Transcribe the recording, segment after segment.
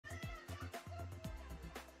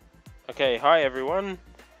Okay, hi everyone,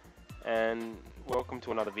 and welcome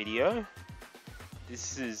to another video.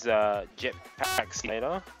 This is Jetpack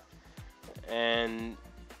Simulator, and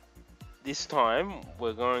this time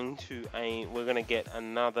we're going to get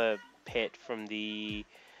another pet from the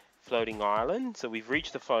floating island. So we've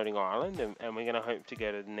reached the floating island, and we're going to hope to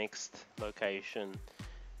go to the next location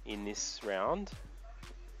in this round.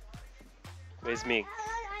 Where's Mick?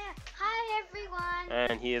 Hi everyone.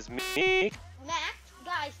 And here's Mick. Max,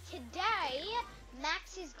 guys, today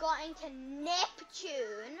Max is going to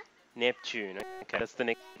Neptune. Neptune. Okay, that's the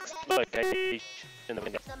next location. The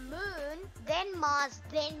moon, then Mars,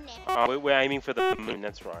 then Neptune. Oh, we're aiming for the moon.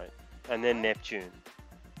 That's right, and then Neptune.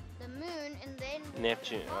 The moon and then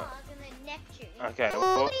Neptune. Mars and then Neptune. Okay.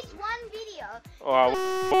 All this one video.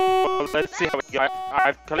 Well, let's see how it goes.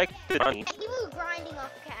 I've collected money. You were grinding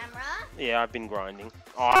off camera. Yeah, I've been grinding.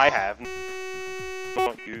 Oh, I have.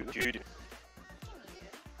 Not you, Jude.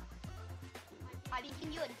 I've been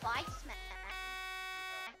giving you advice, man.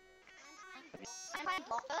 I'm my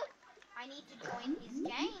blogger. I need to join his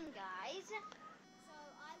game, guys.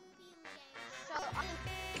 So I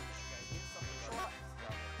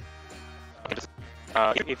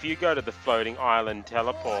will be If you go to the floating island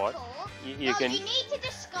teleport, you can. You need to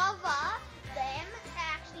discover them to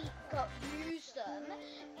actually use them.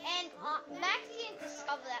 And Max didn't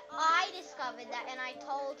discover that. I discovered that, and I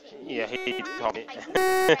told him. Yeah, he told me.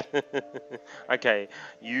 Okay,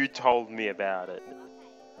 you told me about it.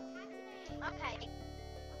 Okay.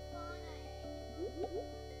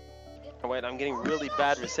 Oh, wait, I'm getting really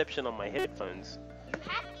bad reception on my headphones. You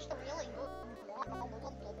have a really good one.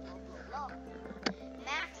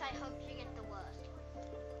 Max, I hope you get the worst.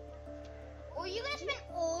 Or are you gonna spend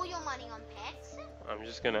all your money on pets? I'm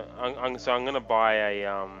just gonna. So I'm gonna buy a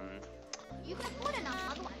You can afford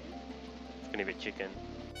another one. It's gonna be chicken.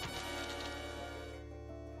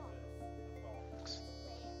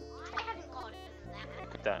 I haven't gotten that.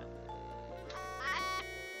 Look at that.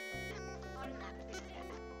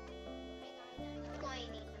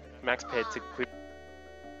 Max pets equipped.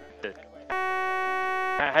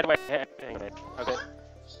 How do I? Hang on. Okay.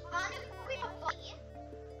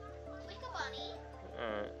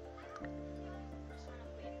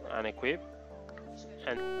 Unequip,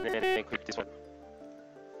 and then equip this one.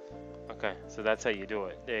 Okay, so that's how you do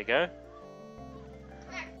it. There you go.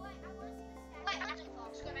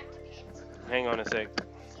 Hang on a sec.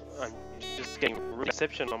 I'm just getting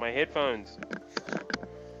reception on my headphones.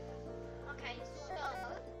 Okay, so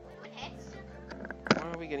pets.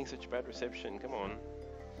 Why are we getting such bad reception? Come on.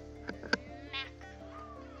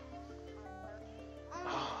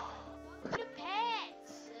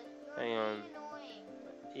 Hang on.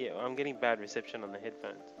 Yeah, I'm getting bad reception on the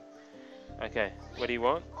headphones. Okay, what do you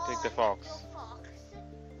want? Take the fox.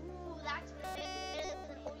 Ooh, that's better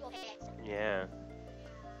than all your pets. Yeah.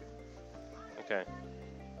 Okay.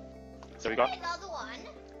 So we got. Another one.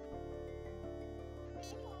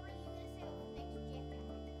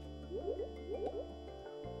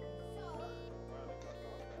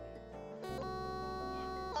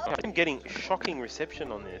 I'm getting shocking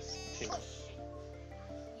reception on this.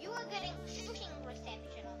 You are getting shocking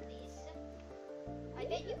reception on this. I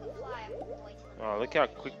bet you can fly up all the way to the moon. Oh, look how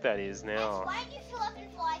quick that is now. Why did you fill up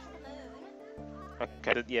and fly to the moon?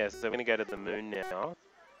 Okay, yes, so we're gonna go to the moon now.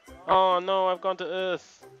 Oh no, I've gone to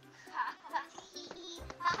Earth.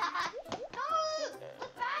 No, the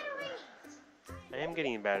batteries. I am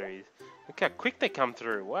getting batteries. Look how quick they come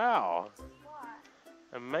through. Wow, What?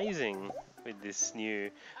 amazing with this new.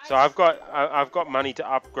 So I've got money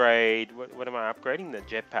to upgrade. What am I upgrading? The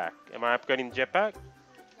jetpack. Am I upgrading the jetpack?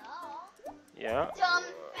 No. Yeah. Dumb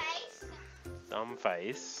face. Dumb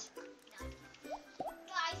face.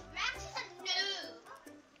 Guys, Max is a noob.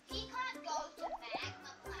 He can't go to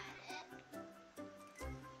Magma Planet.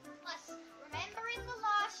 Plus, remember in the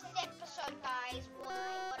last episode, guys,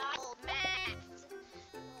 what I told Max?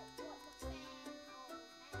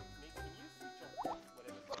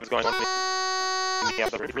 What's going on? Yeah,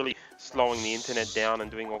 they're really slowing the internet down and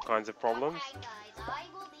doing all kinds of problems. Okay, guys, I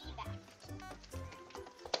will be back.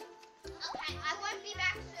 Okay, I won't be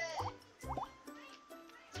back soon.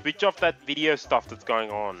 Switch off that video stuff that's going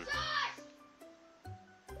on.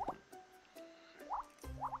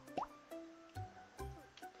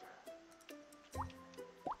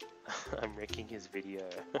 I'm wrecking his video.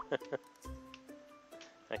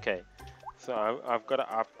 Okay, so I've got to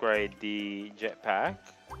upgrade the jetpack.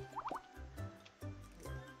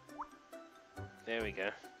 There we go.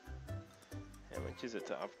 How much is it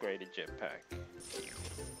to upgrade a jetpack?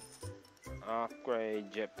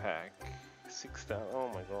 Upgrade jetpack. 6,000. Oh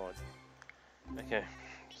my god. Okay,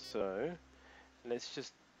 so let's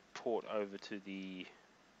just port over to the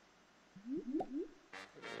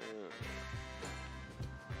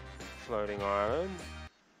floating island.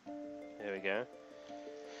 There we go.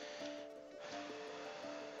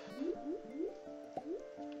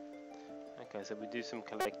 Okay, so we do some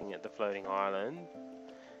collecting at the floating island.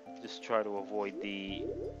 Just try to avoid the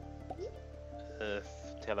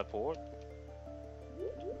Earth teleport.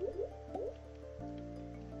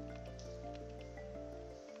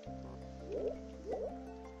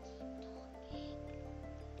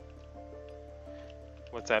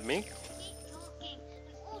 What's that, Mick? Keep talking.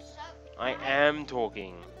 And also, I am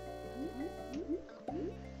talking.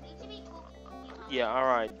 need to be talking. Yeah,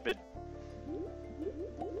 alright, but Also,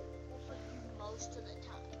 you most of the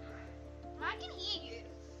time. I can hear you.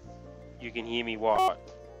 you can hear me what?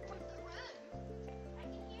 From the room. I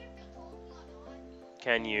can hear if you're talking or not.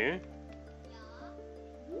 Can you? Yeah.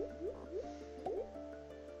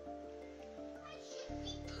 I should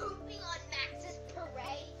be pooping on Max's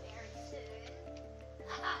parade very soon.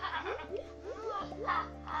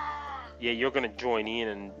 Yeah, you're gonna join in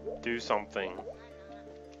and do something.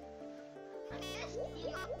 I'm just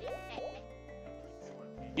sitting up there.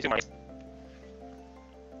 You can hack.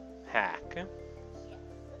 Yes.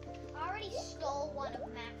 I already stole one of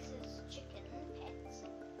Max's chicken pets.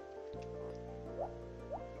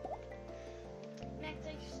 Max, I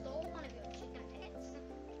stole one of your chicken pets.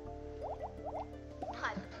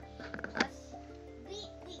 Plus,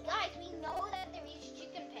 guys, we know that there is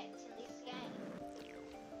chicken pets in this game.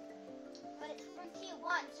 But it's from tier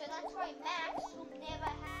 1, so that's why Max will never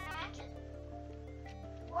hatch it.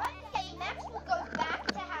 One day, Max will go back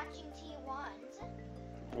to hatching tier 1s.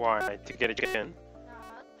 Why? To get a chicken? No.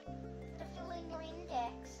 To fill in your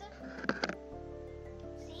index.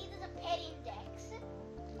 See, there's a pet index.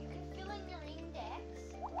 You can fill in your index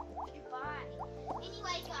to buy.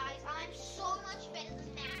 Anyway, guys, I'm so much better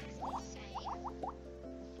than Max in this game.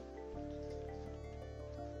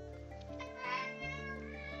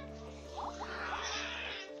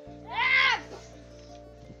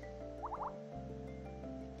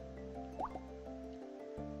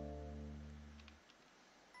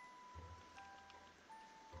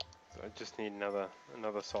 I just need another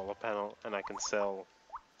solar panel, and I can sell.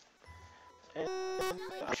 And What are you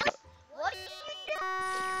doing?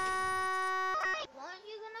 Weren't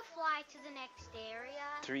you gonna fly to the next area?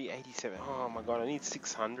 387. Oh my god, I need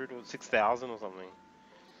 600 or 6,000 or something.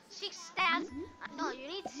 6,000? No, you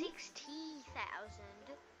need 60,000.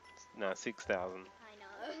 No, 6,000. I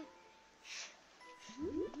know.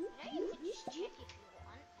 You could just check if you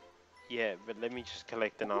want. Yeah, but let me just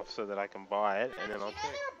collect enough so that I can buy it, and then Do I'll you know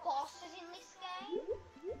check. there are bosses in this game?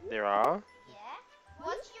 There are? Yeah.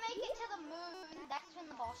 Once you make it to the moon, that's when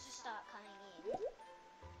the bosses start coming in.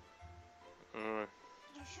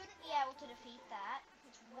 You shouldn't be able to defeat that.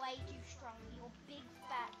 It's way too strong for your big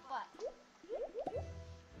fat butt.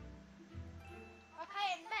 Okay,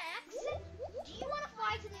 and Max, do you want to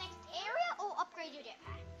fly to the next area or upgrade your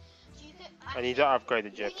jetpack? So you could, I need to upgrade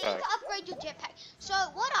the You need jetpack. to upgrade your jetpack. So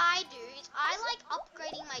what I do is I like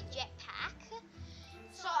upgrading my jetpack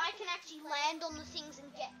so I can actually land on the things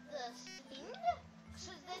and get the wind.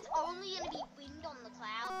 So there's only going to be wind on the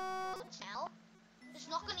clouds now. There's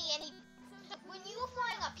not going to be any... So when you were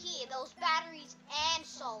flying up here, there was batteries and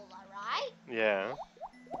solar, right? Yeah.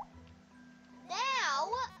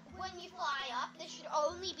 Now, when you fly up, there should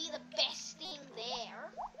only be the best thing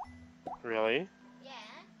there. Really? Yeah.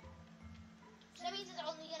 So that means there's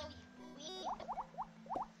only going to be wind.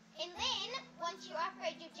 And then, once you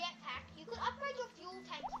upgrade your jetpack, you could upgrade your fuel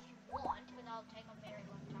tank if you want, but that'll take a very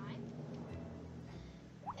long time.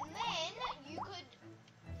 And then, you could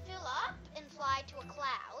fill up and fly to a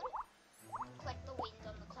cloud. And collect the wind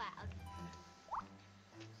on the cloud.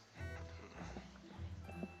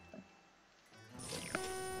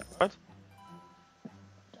 What?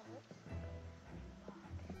 Don't.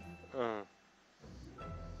 Oh. Okay,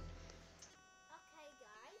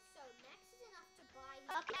 guys, so Max is enough to buy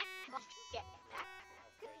jetpack.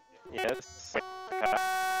 Yes. Just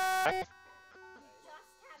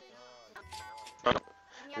have enough.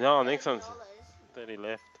 No, next one's that he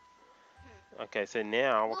left. Okay, so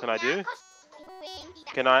now what can I do?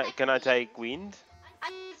 Can I take wind?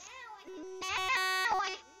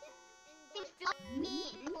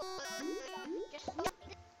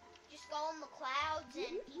 Just go on the clouds and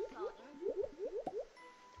keep going.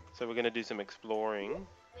 So we're gonna do some exploring. We're gonna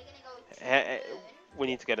go to the moon We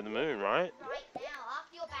need to go to the moon, right? right now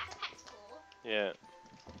after your backpack's full. Yeah.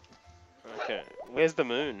 Okay. Where's the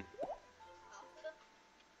moon? Up.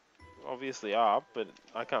 Obviously up, but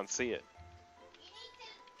I can't see it. You need to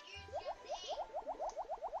use your thing.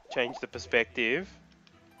 Change the perspective.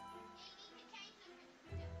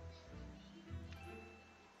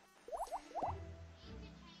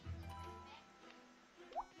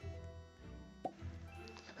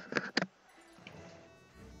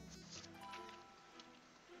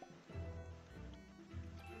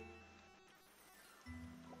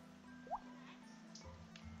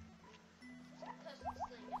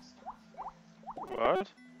 What?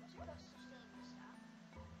 Supposed to steal your stuff.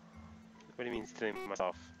 What do you mean stealing my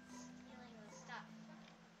stuff? Stealing the stuff.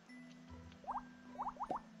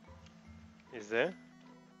 Is there?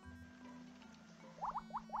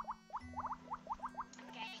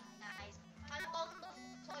 Okay, nice. I'm on the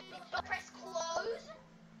floating. So press close.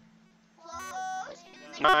 Close.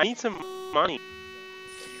 And then No, I need some money.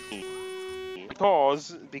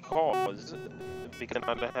 Because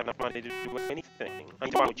I don't have enough money to do anything. I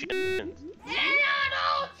need to buy more chickens. they're not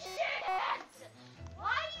all chickens!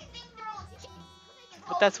 Why do you think they're all chickens?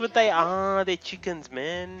 But that's what they are. They're chickens,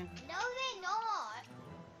 man. No, they're not.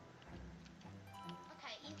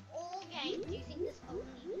 Okay, in all games, do you think there's only...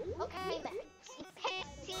 Okay, Max. In Pet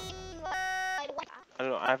Simulator... I don't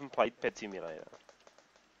know. I haven't played Pet Simulator.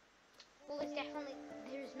 Well, there's definitely...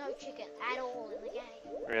 There is no chicken at all in the game.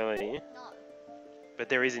 Really? No. But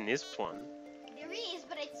there is in this one. There is,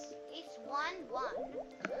 but it's 1-1.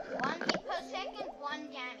 1 hit per second,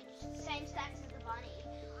 1 damage. It's the same stats as the bunny.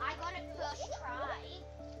 I got it first try.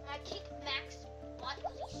 And I kicked Max's butt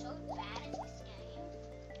because he's so bad at this game.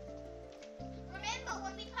 Remember,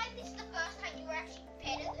 when we played this the first time, you were actually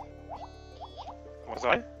better than me. Was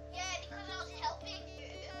I? Yeah, because I was helping you.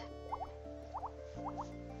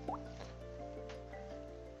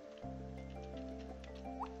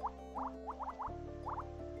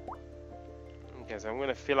 Okay, so I'm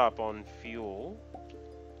gonna fill up on fuel.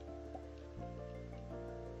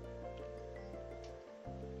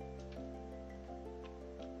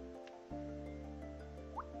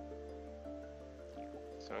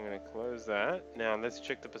 So I'm gonna close that. Now let's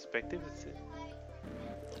check the perspective.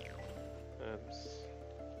 Oops.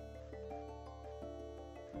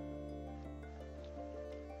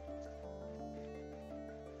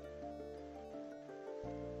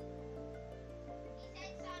 He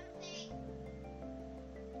said something.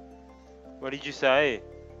 What did you say?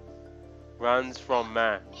 Runs from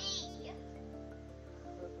Mac. Me.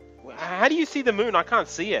 How do you see the moon? I can't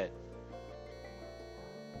see it.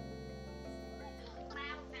 Wow,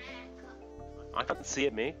 Mac. I can't see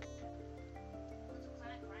it, Mick. Looks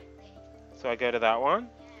like right there. So I go to that one.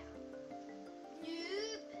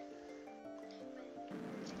 Noob.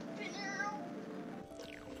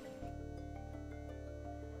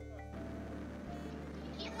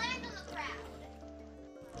 You can't land on the crowd.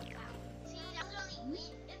 Wow. See, now there's only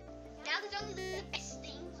wind. Now there's only the best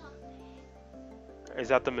things on there. Is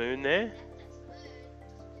that the moon there? That's the moon.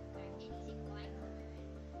 Anything like the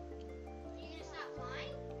moon. Are you gonna start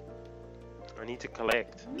flying? I need to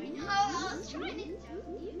collect. No, I was trying to tell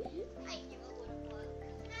you. I knew it wouldn't work.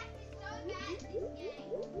 Max is so bad at this game.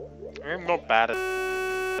 I'm not bad at it.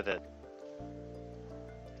 I'm bad at it.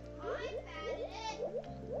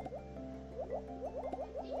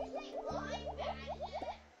 Did you say I'm bad at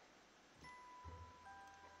it?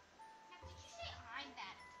 Max, did you say I'm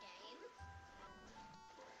bad at the game?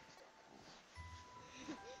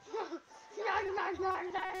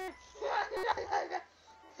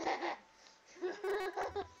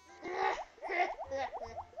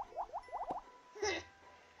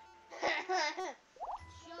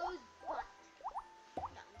 Shows butt. No,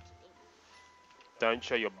 I'm kidding. Don't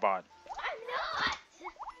show your butt. I'm not!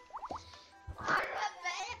 I'm a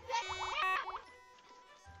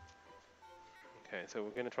Okay, so we're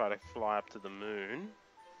gonna try to fly up to the moon.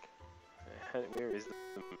 Where is the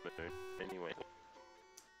moon? Anyway.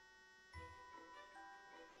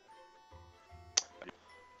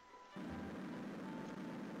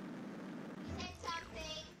 He said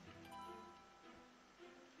something.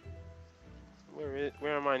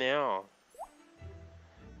 Where am I now?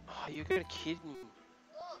 Oh, you gotta kid me.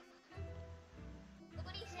 Look. Look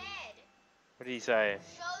what he said. What did he say?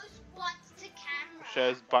 Shows butts to camera.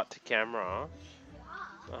 Shows butt to camera.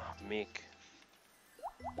 Yeah. Oh, Mick.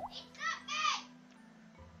 It's not me!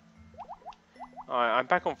 I'm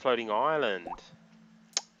back on floating island.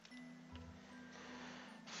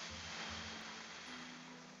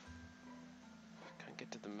 Can't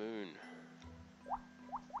get to the moon.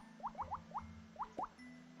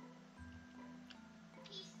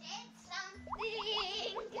 He said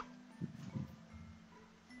something.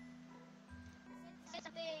 Said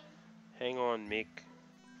something. Hang on, Mick.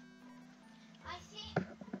 I said.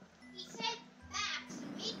 He said Max.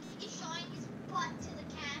 Mick is showing his butt to the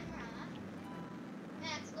camera.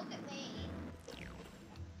 Max, look at me. Is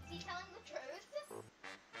he telling the truth?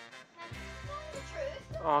 Max, is he telling the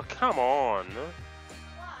truth? Oh, come on.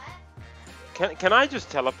 What? Can I just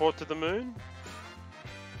teleport to the moon?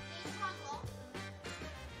 He's unlocked the moon.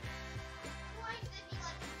 Otherwise there'd be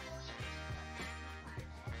like a billion people on the planet.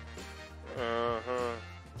 Uh-huh.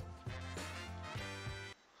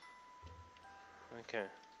 Okay.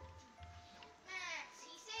 Max,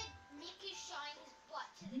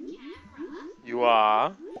 You are.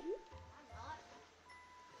 I'm not.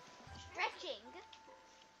 Stretching.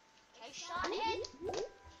 Okay, Sharthead.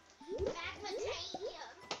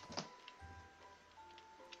 Magmatanium.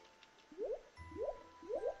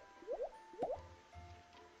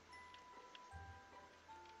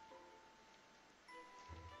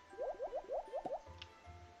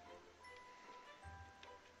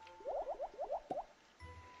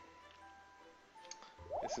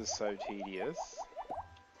 This is so tedious.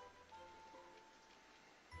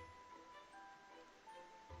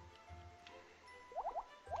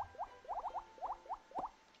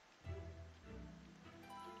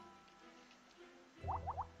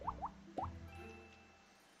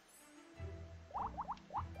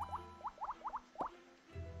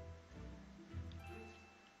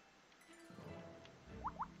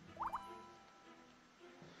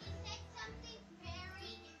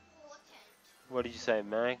 What did you say,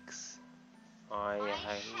 Max? I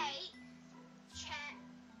hate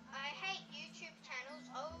I hate YouTube channels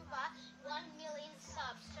over 1 million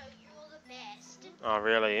subs, so you're the best. Oh,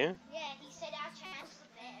 really? Yeah, he said our channel's the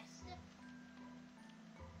best.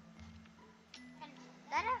 And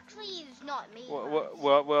that actually is not me.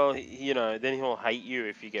 Well, you know, then he'll hate you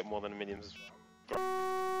if you get more than 1 million subscribers.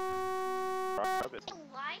 He'll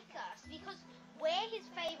like us because we're his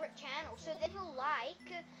favorite channel, so then he'll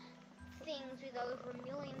like things with over 1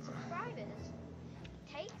 million subscribers.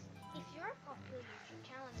 If you're a popular YouTube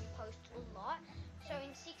channel and you post a lot, so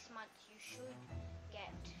in 6 months you should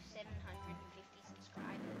get 750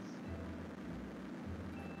 subscribers.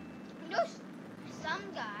 You know, some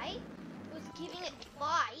guy was giving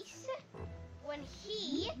advice when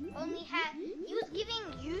he was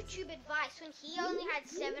giving YouTube advice when he only had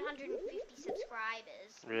 750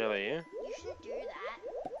 subscribers. Really? You shouldn't do that.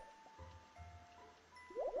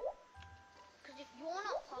 Because if you're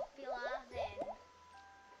not popular, then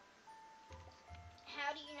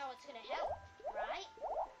how do you know it's going to help, right?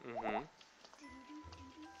 Mm-hmm.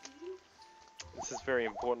 This is very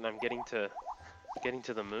important. I'm getting to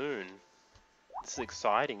the moon. This is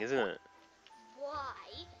exciting, isn't it?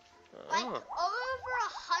 Why? Oh. Like, over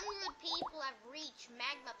 100 people have reached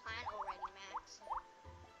Magma Planet already, Max.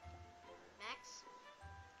 Max?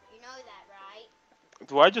 You know that, right?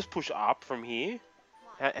 Do I just push up from here?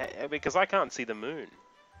 Why? Because I can't see the moon.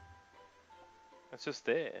 It's just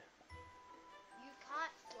there. You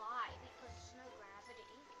can't fly because there's no gravity.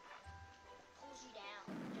 It pulls you down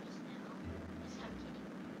just now. Yes, I'm kidding.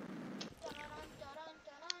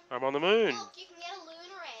 Dun-dun-dun-dun-dun-dun. I'm on the moon. Look, you can get a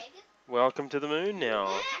lunar egg. Welcome to the moon now.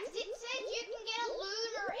 Max, it says you can get a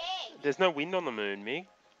lunar egg. There's no wind on the moon, Mig.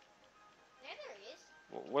 Yeah, there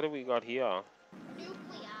is. What do we got here?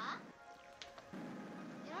 Nuclear.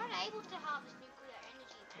 You're not able to harvest nuclear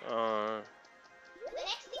energy, Max. The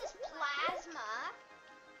next thing is plasma.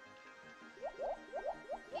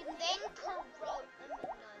 And then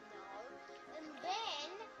And then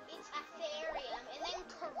it's aetherium. And then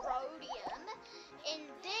corrodium. And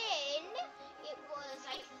then it was, I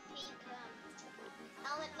think,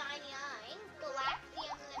 element 99,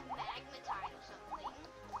 galactium, and then magmatite or something.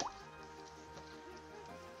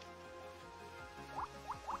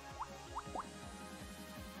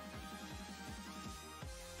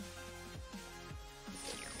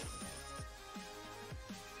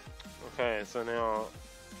 Okay, so now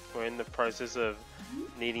we're in the process of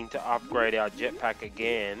needing to upgrade our jetpack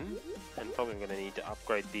again, and probably going to need to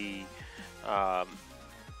upgrade the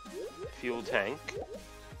fuel tank.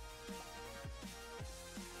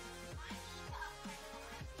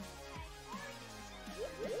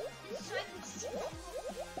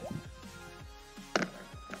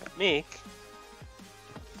 Mick?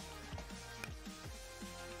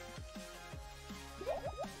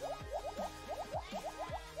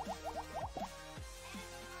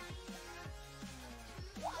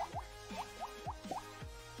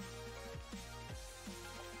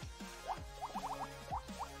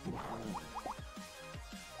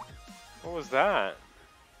 What was that?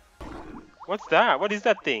 What's that? What is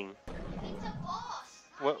that thing? It's a boss.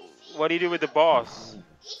 What do you do with the boss?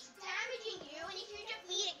 It's damaging you, and if you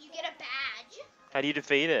defeat it, you get a badge. How do you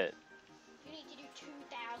defeat it? You need to do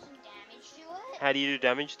 2,000 damage to it. How do you do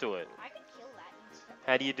damage to it? I could kill that instantly.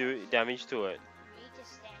 How do you do damage to it? You need to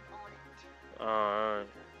stand on it.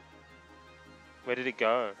 Where did it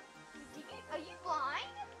go? Are you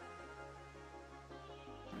blind?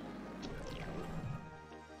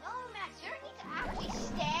 No, Max, you don't need to actually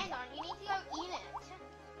stand on it. You need to go in it.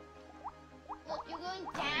 Look, you're going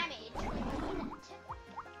damage when you're in it.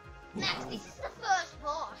 Max, this is the first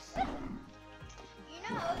boss. You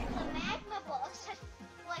know, the magma boss has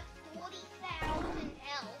like 40,000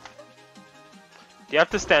 health. Do you have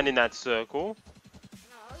to stand in that circle?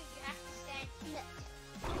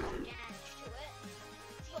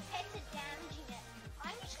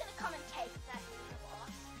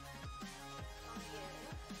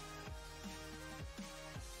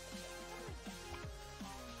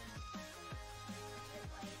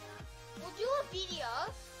 video.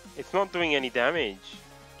 It's not doing any damage.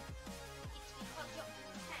 It's because your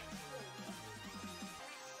fuel tank's full.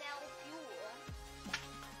 Sell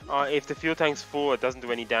fuel. If the fuel tank's full, it doesn't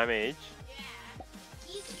do any damage. Yeah.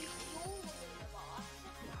 Gives you fuel, Lunar boss.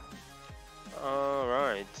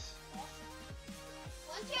 Alright.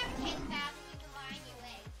 Once you have 10,000, you can buy a new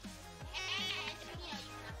egg. And, you know,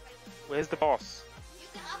 you can upgrade your fuel Where's the tank. boss? You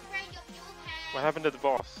can upgrade your fuel tank. What happened to the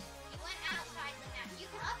boss? You went outside the map. You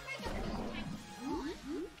can upgrade your fuel tank if you want.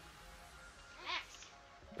 Max,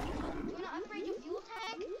 do you want to upgrade your fuel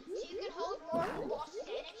tank so you can hold more of the boss's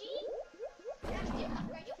energy? You have to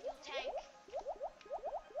upgrade your fuel tank.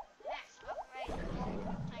 Max, upgrade your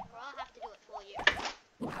fuel tank or I'll have to do it for you.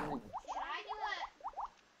 Should I do it?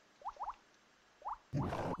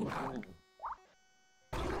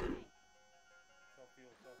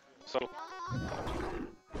 So, No.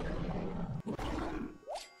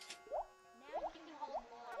 Now you can hold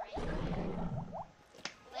more already.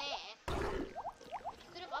 There. You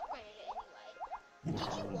could have upgraded it anyway.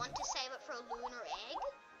 Did you want to save it for a lunar egg?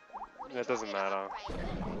 Or did That you doesn't want to matter. upgrade it?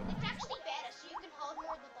 It's actually better so you can hold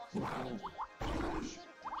more of the boss's energy. You should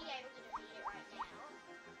be able to defeat it right now.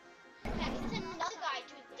 In fact, there's another guy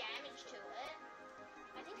doing damage to it.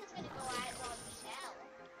 I think it's going to go at it while you sell.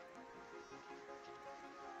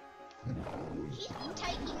 He's been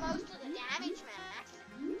taking most of the damage, Max.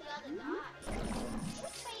 The other guy.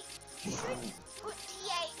 You should put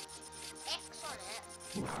T8X on it.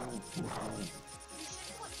 You should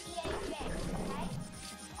put T8X, okay?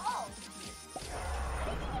 Oh! How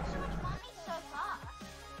did you get so much money so fast?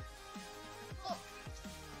 Look.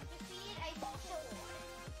 Defeated a boss award.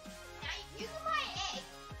 Now you can buy an egg.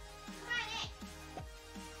 You can buy an egg.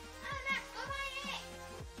 Oh, Max, go buy an egg.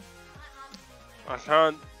 I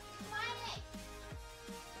can't Buy an egg.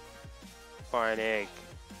 buy an egg.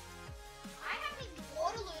 I haven't even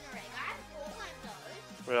bought a lunar egg. I haven't bought one of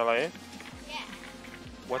those. Really? Yeah.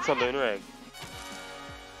 What's a lunar egg?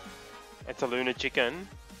 It's a lunar chicken.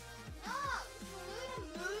 No, it's a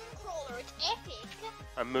lunar moon crawler. It's epic.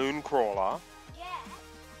 A moon crawler. Yeah.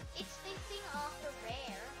 It's the thing after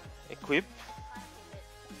rare. Equip. I think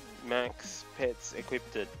it. Max pets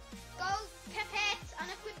equipped it. Go, Pepettes,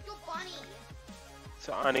 unequip your bunny.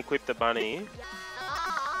 So unequip the bunny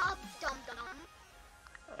Yeah. Dum dum.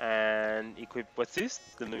 and equip what's this?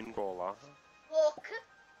 The moon crawler. Look,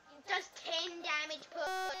 it does 10 damage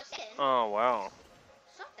per second. Oh wow.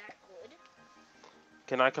 It's not that good.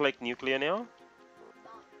 Can I collect nuclear now?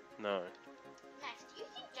 No. No. Max, do you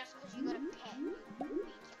think just because you got a pet, you means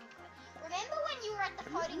you can collect? Remember when you were at the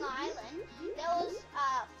floating island, there was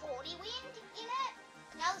 40 wind in it?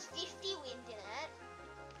 Now there's 50 wind in it.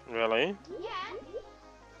 Really? Yeah.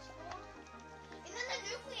 And then the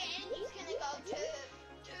nuclear energy's gonna go to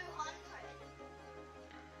 200.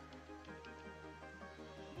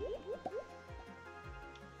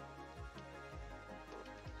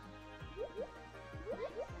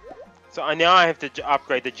 So now I have to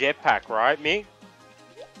upgrade the jetpack, right, Mick?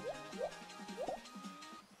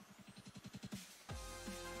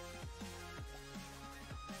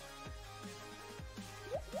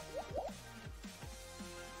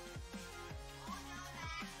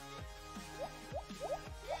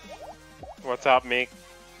 What's up, Mick?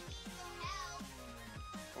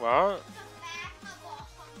 What?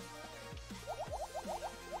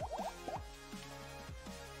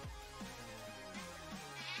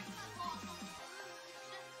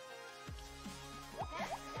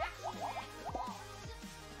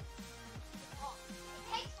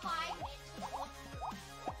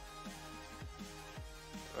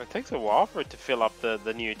 It takes a while for it to fill up the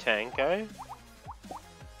new tank, eh?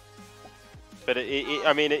 But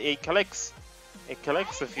I mean, it collects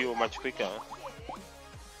the fuel much quicker.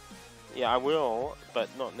 Yeah, I will, but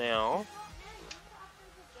not now.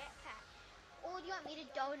 Or do you want me to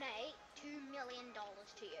donate $2 million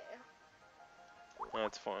to you?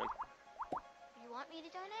 That's fine. You want me to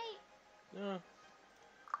donate? Yeah.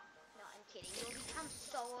 No, I'm kidding. You'll become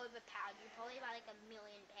so overpowered. You'd probably buy like 1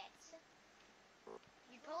 million pets.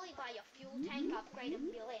 You'd probably buy your fuel tank upgrade 1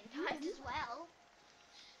 million times as well.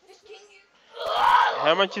 Just can you...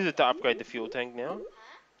 How much is it to upgrade the fuel tank now?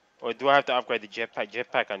 Huh? Or do I have to upgrade the jetpack?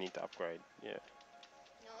 Jetpack I need to upgrade. Yeah.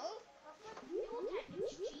 No, the fuel tank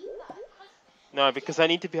is cheaper. Because No, because I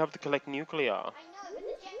need to be able to collect nuclear. I know, but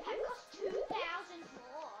the jetpack costs 2,000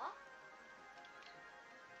 more.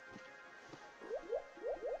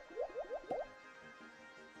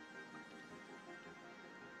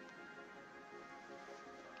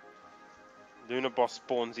 Lunar boss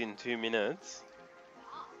spawns in 2 minutes.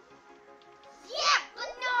 Yeah,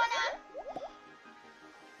 banana!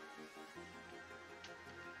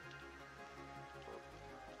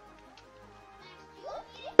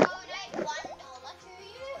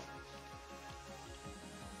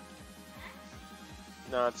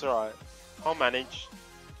 No, it's alright. I'll manage.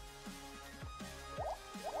 Oh,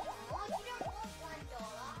 you don't want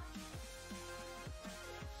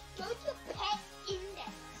 $1. Go to pet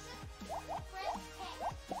index. Press pet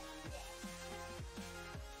index.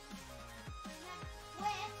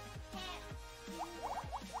 Where pet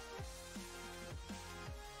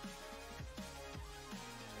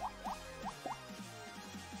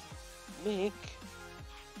Mick?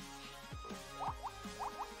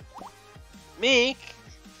 Mick?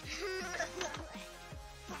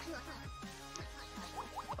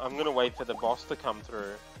 I'm gonna wait for the boss to come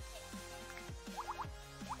through.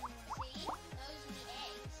 See? Those are the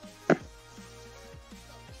eggs. Look,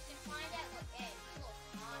 you can find out what eggs. Look,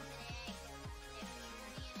 martin egg,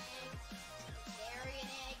 Neptunian egg, Sagittarian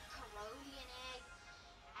egg, Corodian egg,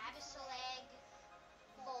 Abyssal egg,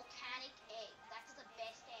 volcanic egg. That's the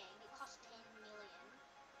best egg. It costs 10 million.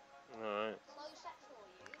 Alright. Close that for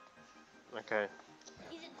you. Okay.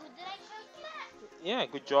 Is it good that I showed you that? Yeah,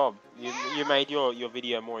 good job. You Yeah. made your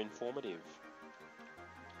video more informative.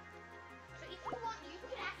 So if you want, you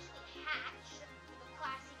could actually hatch the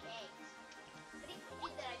classic eggs. But if you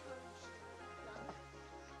did that, I'd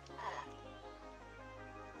probably just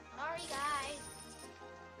sorry, guys.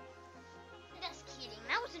 Just kidding.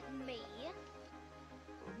 That wasn't me.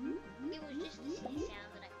 It was just the silly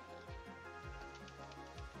sound that I made.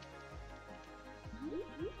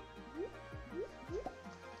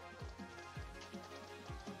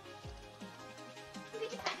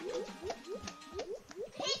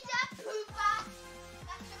 Pizza pooper!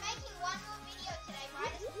 Guys, we're making one more video today,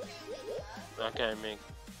 right? It's a 2 video. Okay, Mick.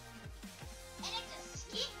 And it's a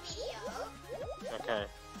skip video. Okay.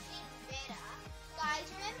 Even better. Guys,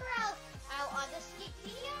 remember our other skip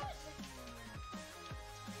videos?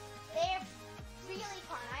 They're really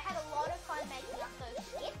fun. I had a lot of fun making up those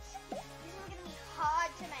skips. This is going to be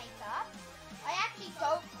hard to make up. I actually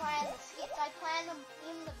don't plan the skips. I plan them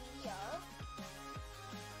in the video.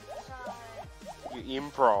 So... You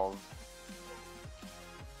improv.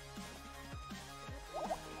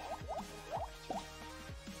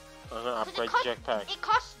 I'm gonna upgrade jetpack. It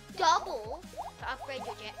costs double to upgrade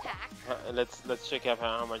your jetpack. Let's check out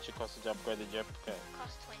how much it costs to upgrade the jetpack. It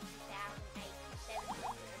costs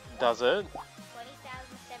 20,700. Does it?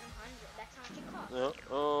 20,700. That's how much it costs. No.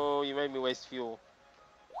 Oh, you made me waste fuel.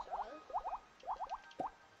 So?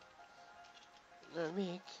 No,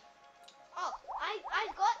 Mick. Oh,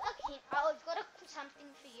 I've got a hint. I've got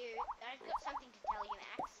something for you. I've got something to tell you,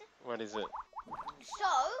 Max. What is it?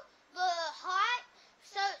 So, the height...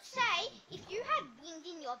 So, say, if you had wind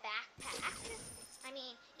in your backpack, I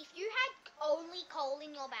mean, if you had only coal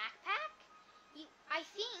in your backpack, I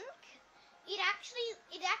think it actually,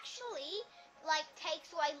 like,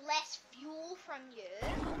 takes away less fuel from you.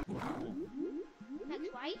 Max,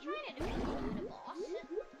 why are you trying to defeat the Lunar boss?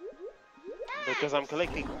 Because I'm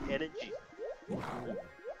collecting energy.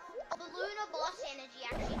 The Lunar boss energy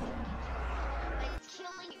actually but it's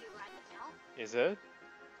killing you right now. Is it?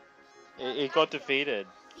 It got defeated.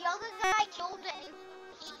 The other guy killed it and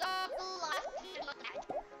he got the life.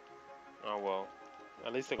 Oh well.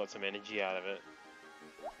 At least I got some energy out of it.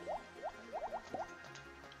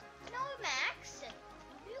 No, Max.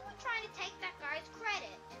 You were trying to take that guy's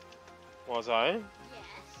credit. Was I? Yes.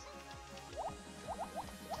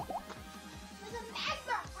 There's a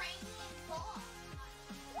magma raining in boss.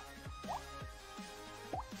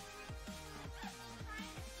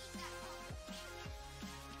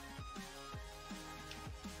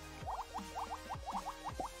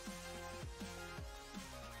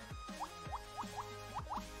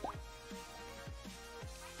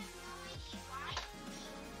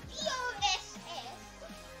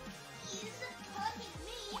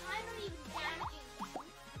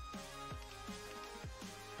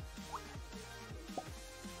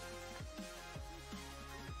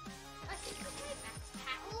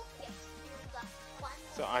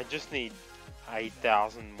 So I just need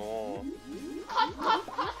 8,000 more.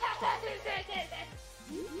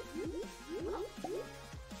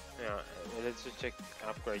 Yeah, let's just check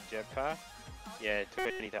upgrade jetpack. Yeah,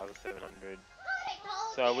 20,700.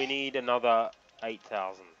 So we need another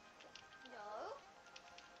 8,000. No,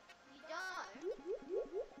 you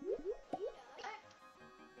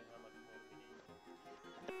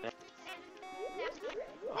don't.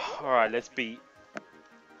 Alright, let's be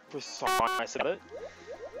precise about it.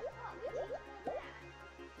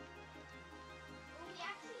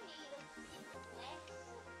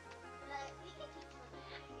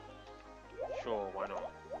 Sure, why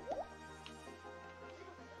not?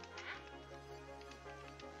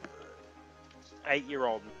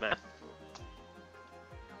 Eight-year-old math.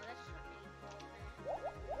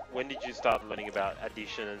 When did you start learning about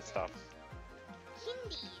addition and stuff?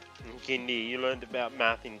 Hindi. In kindy, you learned about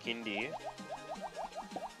math in kindy.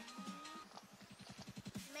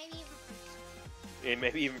 Maybe even preschool. Yeah,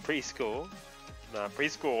 maybe even preschool. Nah,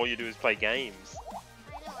 preschool all you do is play games.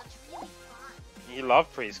 I know, it's really fun. You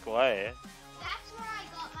love preschool, eh? That's where I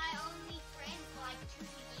got my only friend for like 2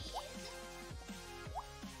 years.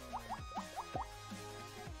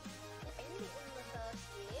 In the first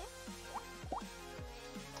year, when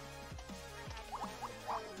I had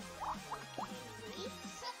gone for 10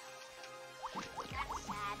 weeks. That's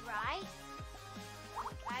sad, right?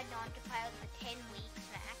 I had not to play for 10 weeks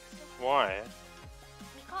max. Why?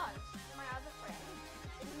 Because my other friend.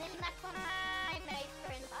 And then that's when I made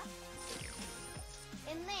friends up.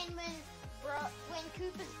 And then when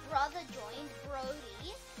Cooper's brother joined,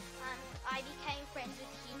 Brody, I became friends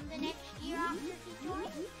with him the next year after he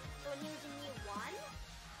joined. So when he was in year 1.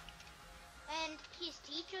 And his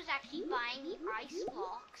teacher was actually buying me ice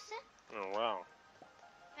blocks. Oh wow.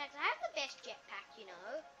 Max, I have the best jetpack, you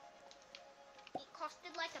know. It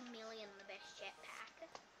costed like $1 million, the best jetpack.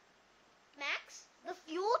 Max, the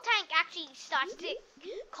fuel tank actually starts to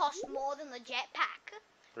cost more than the jetpack.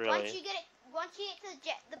 Really? Once you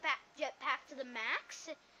get to the jetpack to the max,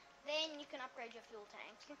 then you can upgrade your fuel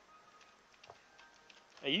tank.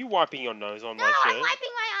 Are you wiping your nose on No, my I'm shirt?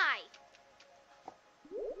 wiping my eye.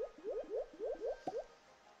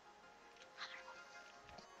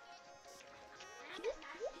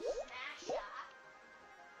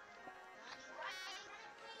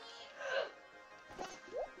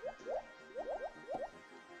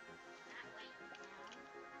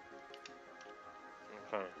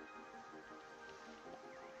 Okay.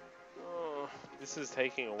 Oh, this is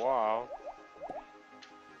taking a while.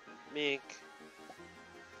 Mick,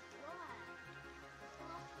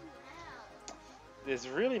 there's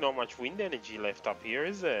really not much wind energy left up here,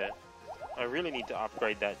 is there? I really need to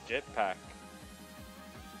upgrade that jetpack.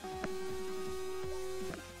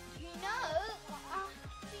 You know,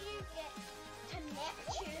 after you get to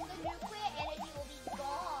Neptune, the nuclear energy will be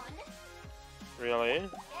gone. Really? Yeah.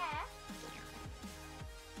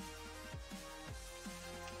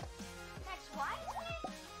 That's why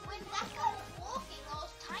when that guy was walking, there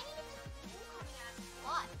was tiny bits of fuel coming out of his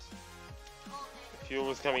butt. Oh, man. Fuel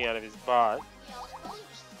was coming out of his butt. Yeah, it was probably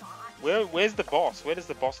just fart. Where's the boss? Where does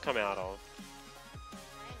the boss come out of? I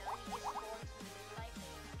don't know, he just spawns in the middle, I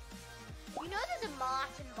think. You know there's a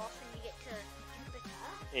Martian boss when you get to Jupiter?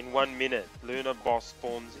 In 1 minute. Lunar boss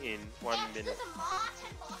spawns in 1 Yes, minute. there's a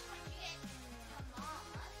Martian boss when you get to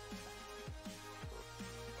Mars.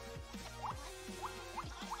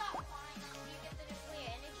 If you start flying up, you get the nuclear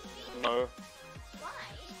energy. No. Why?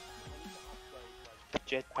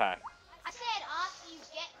 Jetpack. I said after you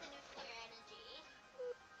get the nuclear energy.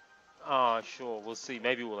 Ah, sure. We'll see.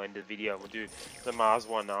 Maybe we'll end the video and we'll do the Mars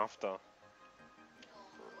one after.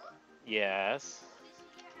 Yes.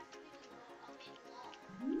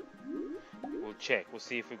 We'll check. We'll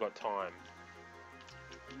see if we've got time.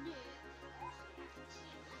 You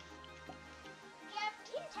have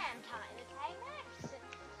Tin Tam time, okay, Max?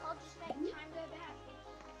 I'll just make time go back.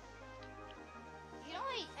 You know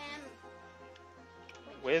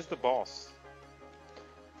Where's the boss?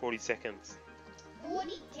 40 seconds. 40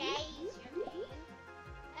 days, you mean?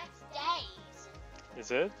 That's days.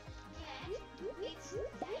 Is it? Yeah, it's days.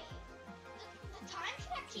 The time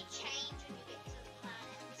should actually change when you get to the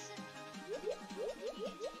planets. You get to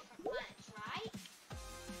different planets, right?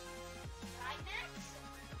 Right, Max?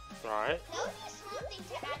 Right. That would be a smart thing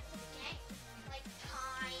to add to the game. Like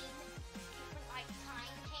time, different like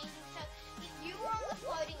time changing. So if you were on the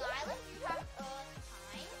floating island, you have Earth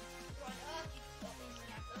time. If you're on Earth, you obviously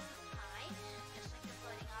have Earth time, just like the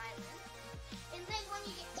floating island. And then when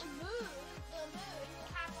you get to the moon, you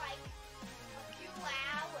have like a few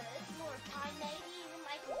hours more time, maybe even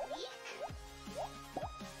like a week.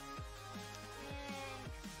 And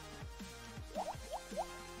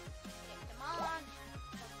get them on.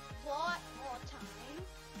 Lot more time.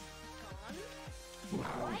 Gone.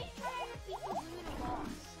 Why are you trying to defeat the lunar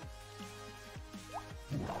boss?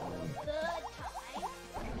 Third time.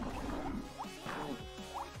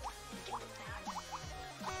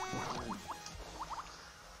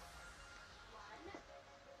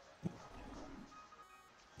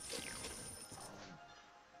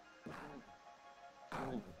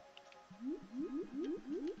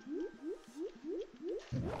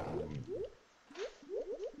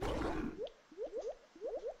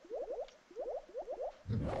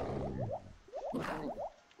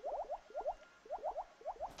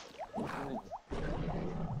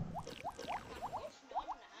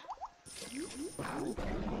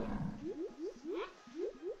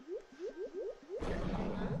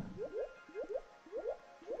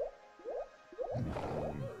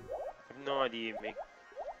 no idea, Mick.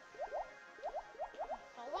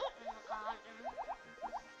 Throw it in the garden.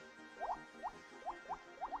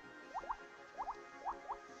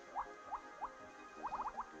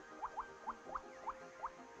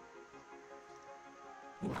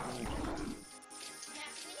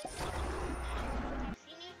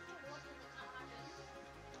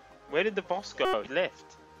 Where did the boss go? He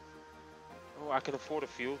left. Oh, I can afford a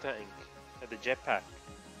fuel tank at the jetpack.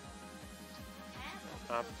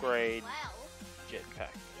 Upgrade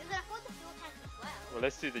jetpack. You can afford the fuel tank as well. Well,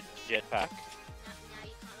 let's do the jetpack. No,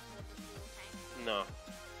 you can't afford the fuel tank. No.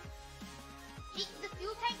 The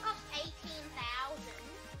fuel tank costs 18,000.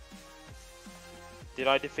 Did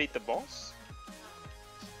I defeat the boss?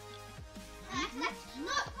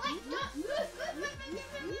 No, wait, don't.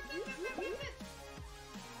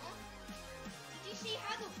 Did you see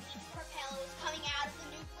how the wind propeller was coming out of the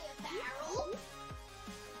nuclear barrel?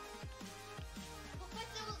 Looked like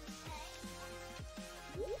they were the same.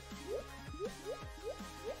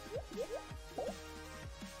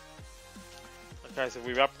 Okay, so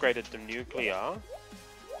we've upgraded to nuclear.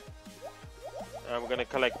 And we're going to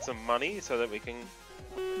collect some money so that we can...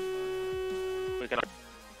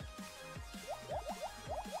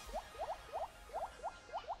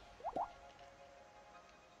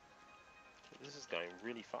 This is going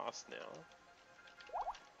really fast now.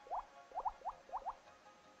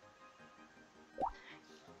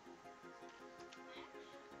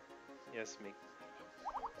 Yes, Mick.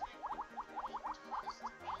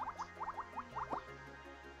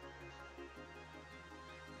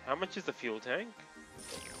 How much is the fuel tank?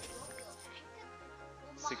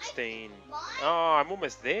 16. Oh, I'm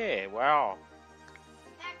almost there. Wow.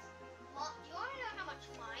 Do you want to know how much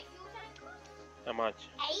my fuel tank costs? How much?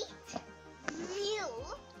 8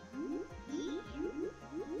 mil.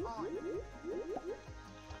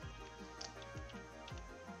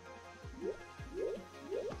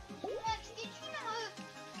 Did you know,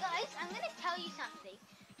 guys? I'm gonna tell you something.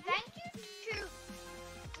 Thank you to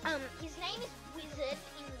his name is Wizard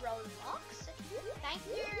in Roblox. Thank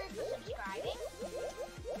you for subscribing.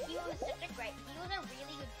 He was a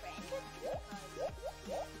really good friend because he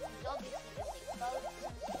was obviously building boats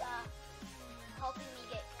and stuff, helping me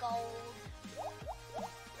get gold.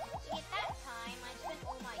 See, at that time, I spent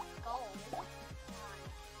all my gold on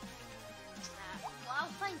well, I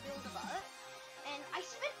was playing Build a Boat, and I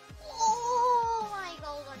spent all my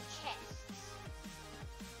gold on chests.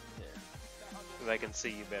 Yeah. So they can see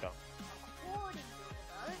you better. According to Build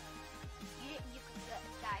a Boat, you could,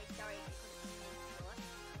 guys, sorry if you couldn't see me before.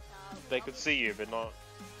 So They could see you, but not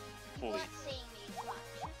you fully. weren't seeing me as much.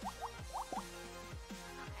 Okay,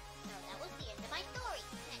 so that was the end of my story.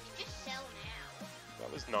 And you just sell now.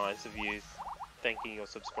 That was nice of you, thanking your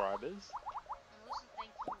subscribers. I wasn't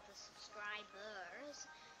thanking the subscribers.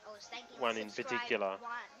 I was thanking One the in particular.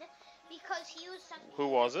 one because he was such Who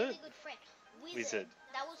he was a it? really good friend. Wizard.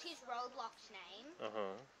 That was his Roblox name.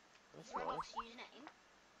 That's Roblox nice. username.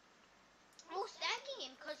 I was thanking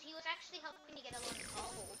him because he was actually helping me get a lot of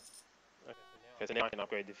gold. Okay, so now I can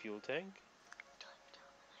upgrade the fuel tank. Don't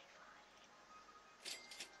tell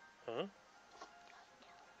him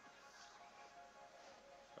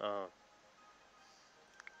I Huh?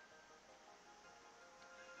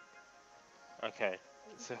 Okay.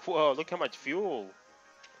 So, whoa, look how much fuel.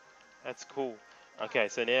 That's cool. Okay,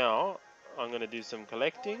 so now I'm going to do some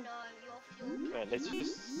collecting. Oh no, your fuel. Right, let's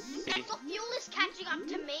just see. Max, your fuel is catching up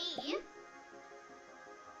to me.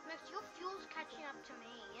 Max, your fuel's catching up to me.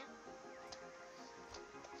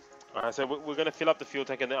 Alright, so we're going to fill up the fuel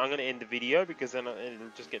tank and then I'm going to end the video because then it'll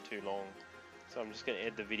just get too long. So I'm just going to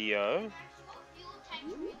end the video. Max, your fuel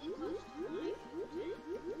tank's really close to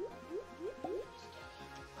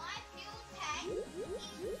my fuel tank. My fuel tank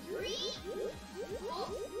is 3. Oh,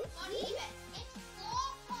 not even. It's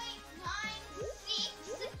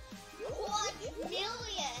 4.96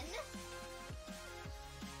 quadrillion.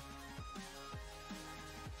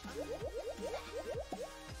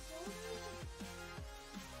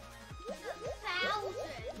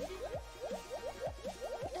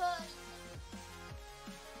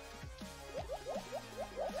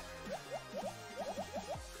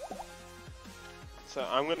 So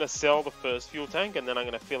I'm going to sell the first fuel tank and then I'm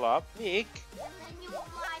going to fill up. Nick, And then you will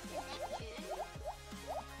fly to Neptune.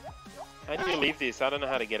 how do you leave this? I don't know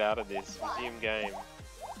how to get out of this. Resume game.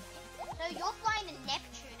 So you're flying to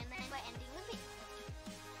Neptune and then we're ending the video.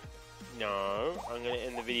 No, I'm going to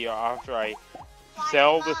end the video after I Fly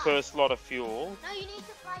sell to the Mars. first lot of fuel. No, you need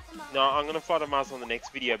to fly to Mars. No, I'm going to fly to Mars on the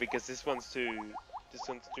next video because this one's too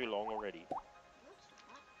long already. No, it's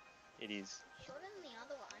not. It is. Shorter than the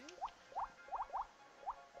other one.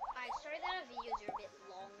 Alright, sorry that our videos are a bit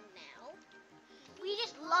long now.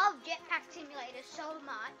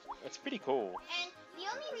 It's pretty cool. And the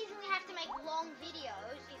only reason we have to make long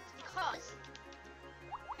videos is because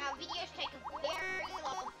our videos take a very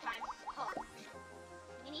long time to code.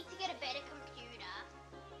 We need to get a better computer.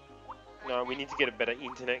 No, we need to get a better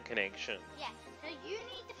internet connection. Yeah, so you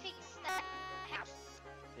need to fix the house.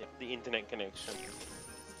 Yeah, the internet connection.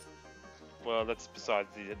 Well, that's besides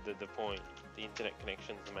the point. The internet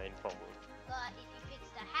connection's the main problem. But if you fix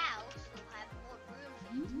the house, you'll have more room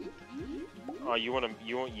for internet connection. Oh,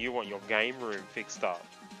 you want your game room fixed up?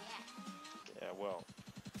 Yeah. Yeah, well,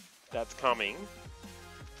 that's coming.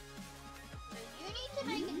 So you need to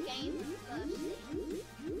make a game room first thing.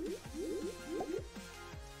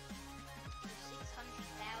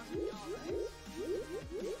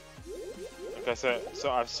 $600,000. Okay,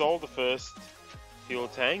 so I've sold the first fuel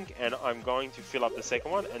tank, and I'm going to fill up the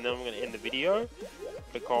second one, and then I'm going to end the video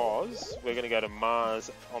because we're going to go to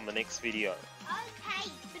Mars on the next video.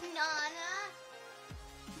 Okay, banana.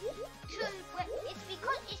 So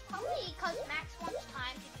it's probably because Max wants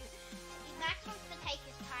time to do. Max wants to take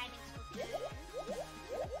his time in Splatoon,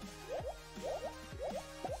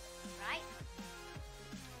 right?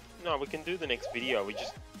 No, we can do the next video. We're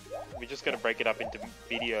just going to break it up into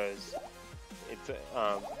videos. It's So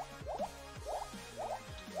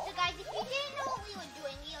guys, if you didn't know what we were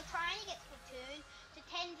doing, we were trying to get Splatoon to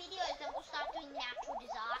 10 videos, then we'll start doing natural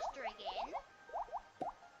disaster again.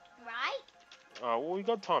 Right? well, we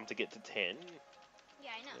got time to get to 10.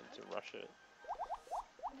 Yeah, I know. To rush it.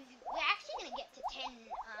 We're actually gonna get to 10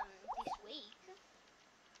 this week.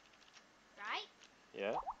 Right?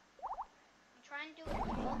 Yeah. I'm trying to do it.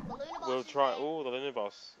 Oh, the Luna Boss We'll is try. dead. Oh, the Lunar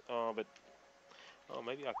Boss. Oh, but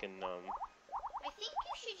maybe I can. I think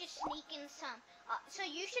you should just sneak in some. So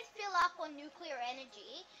you should fill up on nuclear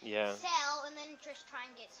energy. Yeah. Sell and then just try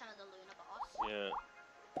and get some of the Luna Boss. Yeah.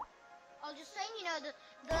 I'll just say, you know, the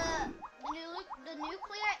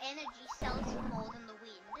nuclear energy sells for more than the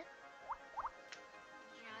wind. Did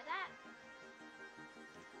you know that?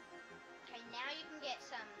 Okay, now you can get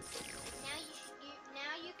some.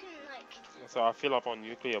 Now you can like. So I fill up on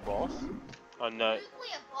Nuclear Boss. I know.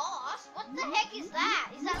 Nuclear boss? What the heck is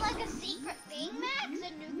that? Is that like a secret thing, Max?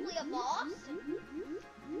 A nuclear boss?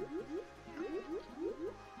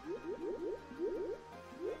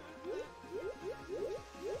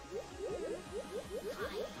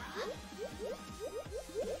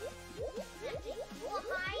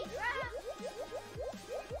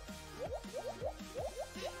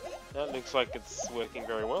 That looks like it's working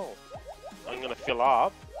very well. I'm gonna fill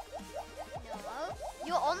up. No,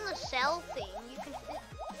 you're on the cell thing. You can.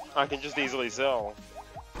 I can just easily sell.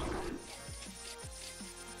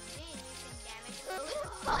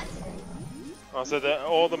 Oh, so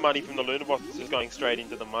all the money from the Lunar Boss is just going straight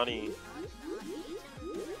into the money.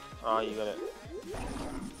 Oh, you got it.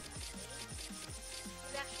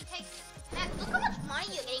 Max, look how much money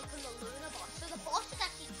you're getting from the Lunar Boss. So the boss is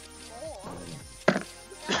actually more.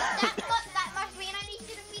 That must mean I need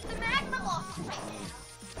you to beat the Magma Boss right now.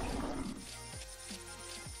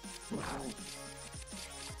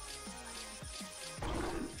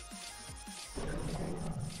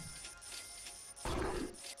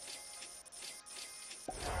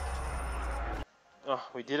 Oh,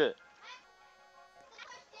 we did it.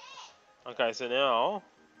 Okay, so now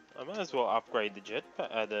I might as well upgrade the jetpack.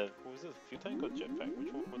 What was it? Fuel tank or jetpack?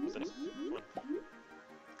 Which one? What was the next one? Fuel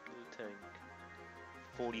tank.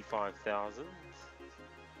 45,000.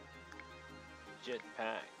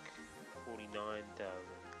 Jetpack. 49,000.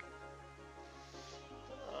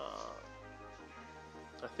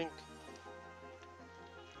 I think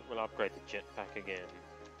we'll upgrade the jetpack again.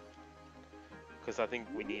 Because I think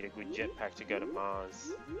we need a good jetpack to go to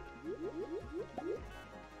Mars.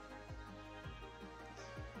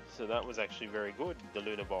 So that was actually very good, the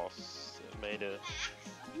Lunar Boss. It made a...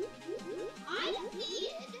 I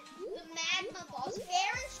defeated the Magma Boss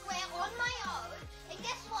fair and square on my own, and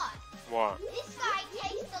guess what? What? This guy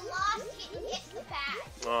takes the last hit and gets the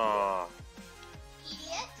badge. Ah,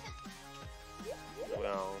 Idiot.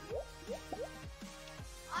 well...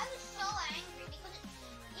 I was so angry because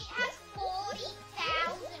it has 40,000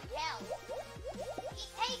 health. It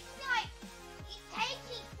takes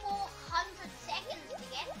me 400 seconds to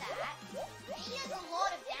get that. And he does a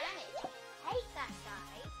lot of damage. I hate that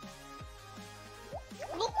guy.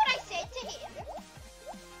 Look what I said to him.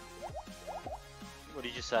 What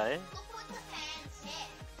did you say? Look what the fan said.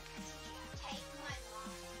 Did you take my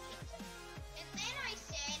last hit? And then I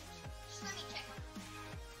said, just let me check.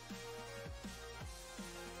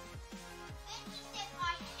 Then he said, I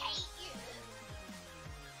hate you.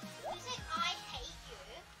 He said, I hate you.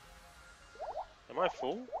 Am I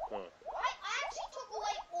full? Oh. I actually took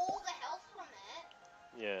away all the health from it.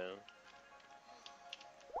 Yeah.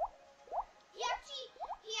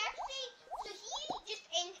 So he just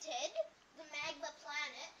entered the magma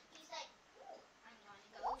planet. He's like, "Ooh, I'm going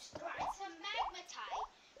to go strike some magmatite."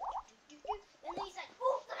 And then he's like,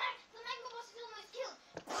 "Oh, the magma boss is almost killed."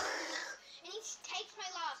 And he takes my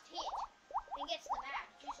last hit and gets the badge,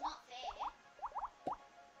 which is not fair.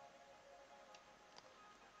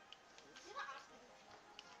 He's gonna ask me to kill him.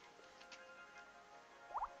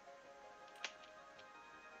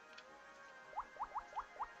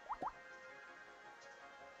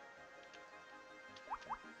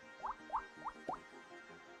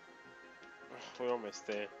 We're almost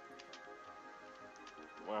there.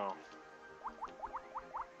 Wow.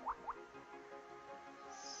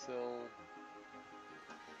 So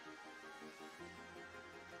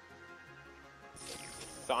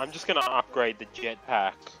I'm just gonna upgrade the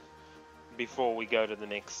jetpack before we go to the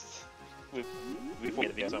next. Before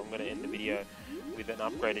the video, so I'm gonna end the video with an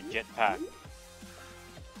upgraded jetpack.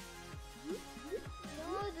 No,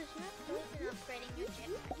 there's no point in upgrading your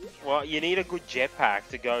jetpack. Well, you need a good jetpack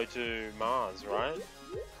to go to Mars, right?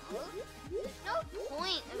 There's no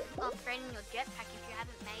point of upgrading your jetpack if you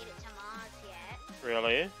haven't made it to Mars yet.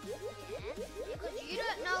 Really? Yeah, because you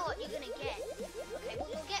don't know what you're gonna get. Okay, well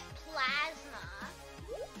you'll get plasma,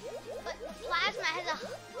 but the plasma has a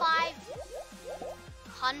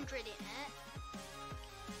 500 in it.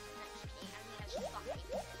 No, just kidding. I think that's fucking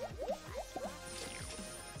plasma.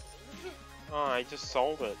 Oh, I just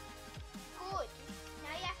sold it. Good.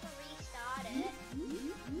 Now you have to restart it.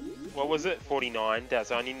 What was it? 49.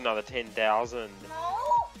 So I need another 10,000. No.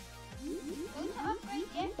 Go to upgrade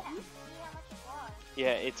jetpack. See how much it was.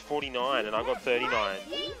 Yeah, it's 49, and I got 39. Why are you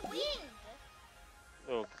getting wind?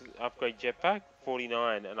 Oh, upgrade jetpack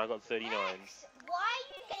 49, and I got 39. Max, why are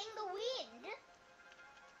you getting the wind?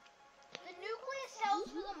 The nuclear sells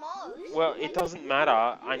for the most. Well, it doesn't matter.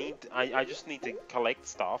 I just need to collect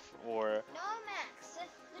stuff, or No, Max.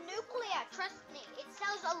 The nuclear, trust me, it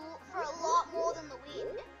sells for a lot more than the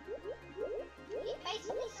wind. It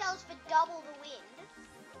basically sells for double the wind.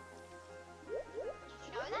 Did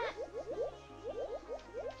you know that?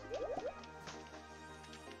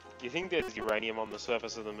 you think there's uranium on the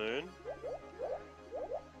surface of the moon?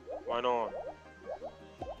 Why not?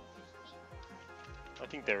 I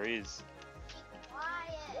think there is. Keep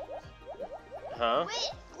quiet. Huh?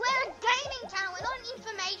 We're a gaming channel, we're not an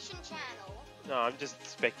information channel. No, I'm just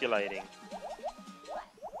speculating.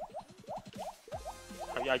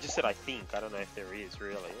 I just said I think. I don't know if there is,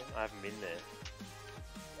 really. I haven't been there.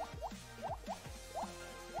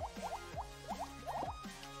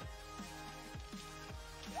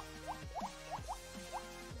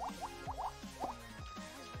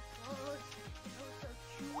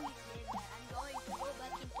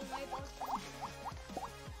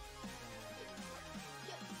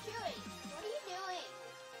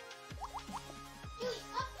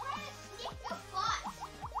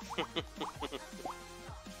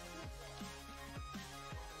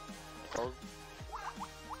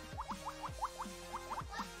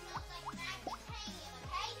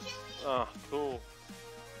 Oh, cool.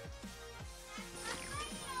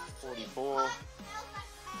 44.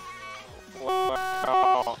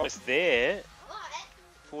 Wow, almost there.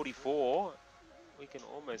 44. We can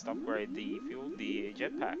almost upgrade the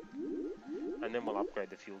jetpack, and then we'll upgrade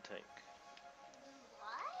the fuel tank.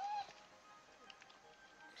 What?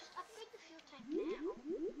 Just upgrade the fuel tank now.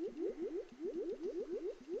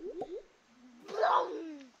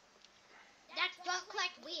 Don't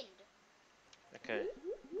collect wind. Okay.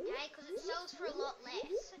 Okay, because it sells for a lot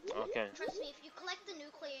less. Okay. Trust me, if you collect the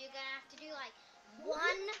nuclear, you're gonna have to do like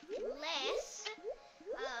one less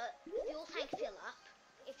fuel tank fill up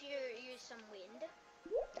if you use some wind.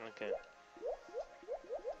 Okay.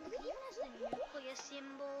 Look, it even has the nuclear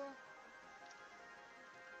symbol.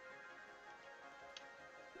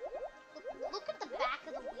 Look at the back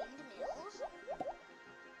of the windmills.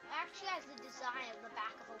 It actually has the design of the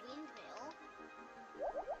back of a windmill.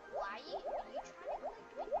 Why are you trying to collect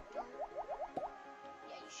wind?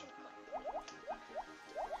 Yeah, you should collect wind.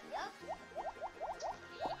 Yup.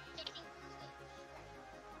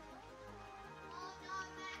 Oh no,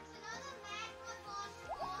 Max, another magma boss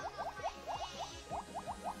falls on my head.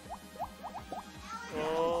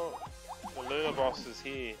 Oh, the lunar boss is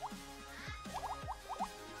here.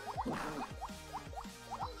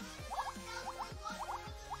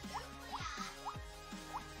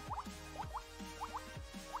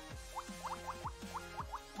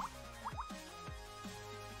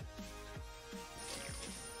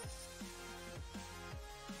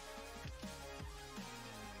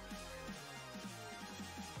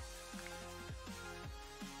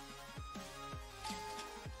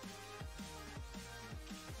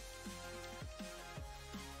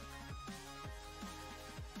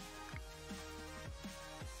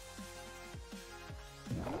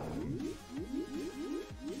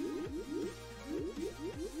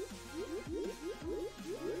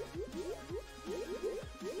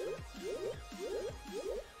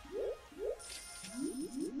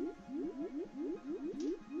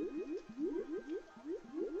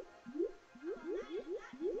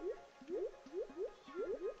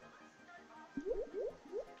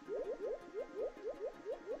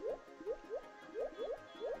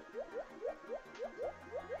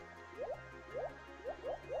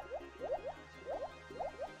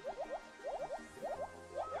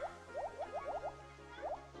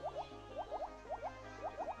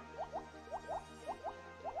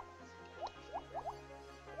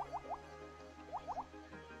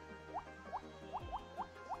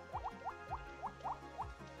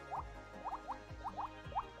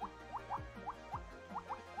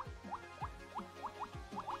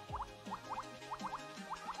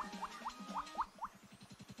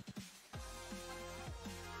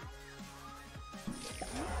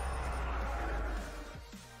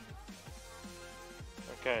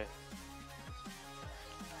 Okay.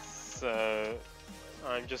 So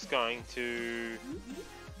I'm just going to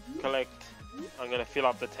collect. I'm going to fill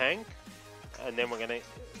up the tank, and then we're going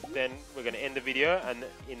to end the video. And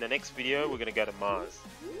in the next video, we're going to go to Mars.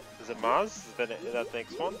 Is it Mars? Is that the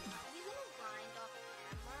next one?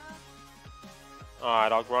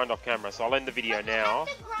 Alright, I'll grind off camera. So I'll end the video now. You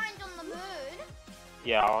have to grind on the moon.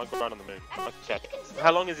 Yeah, I'll grind on the moon. Okay.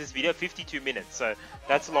 How long is this video? 52 minutes. So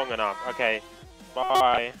that's long enough. Okay.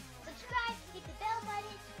 Bye. Subscribe, hit the bell button,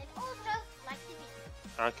 and also like the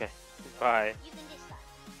video. Okay. Bye. You